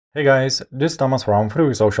Hey guys, this is Thomas from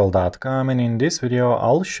freewithsocial.com, and in this video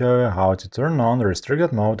I'll show you how to turn on the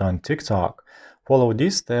restricted mode on TikTok. Follow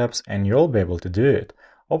these steps and you'll be able to do it.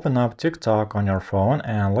 Open up TikTok on your phone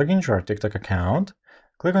and log into your TikTok account.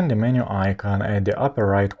 Click on the menu icon at the upper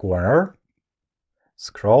right corner.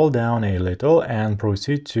 Scroll down a little and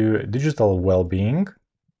proceed to Digital Wellbeing.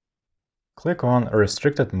 Click on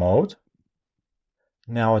Restricted Mode.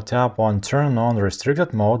 Now tap on Turn on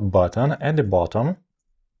Restricted Mode button at the bottom.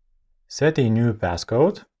 Set a new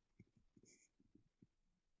passcode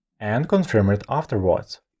and confirm it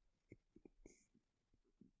afterwards.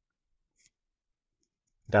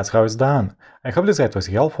 That's how it's done. I hope this guide was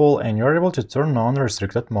helpful and you're able to turn on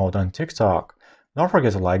restricted mode on TikTok. Don't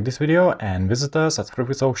forget to like this video and visit us at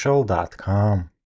freewithsocial.com.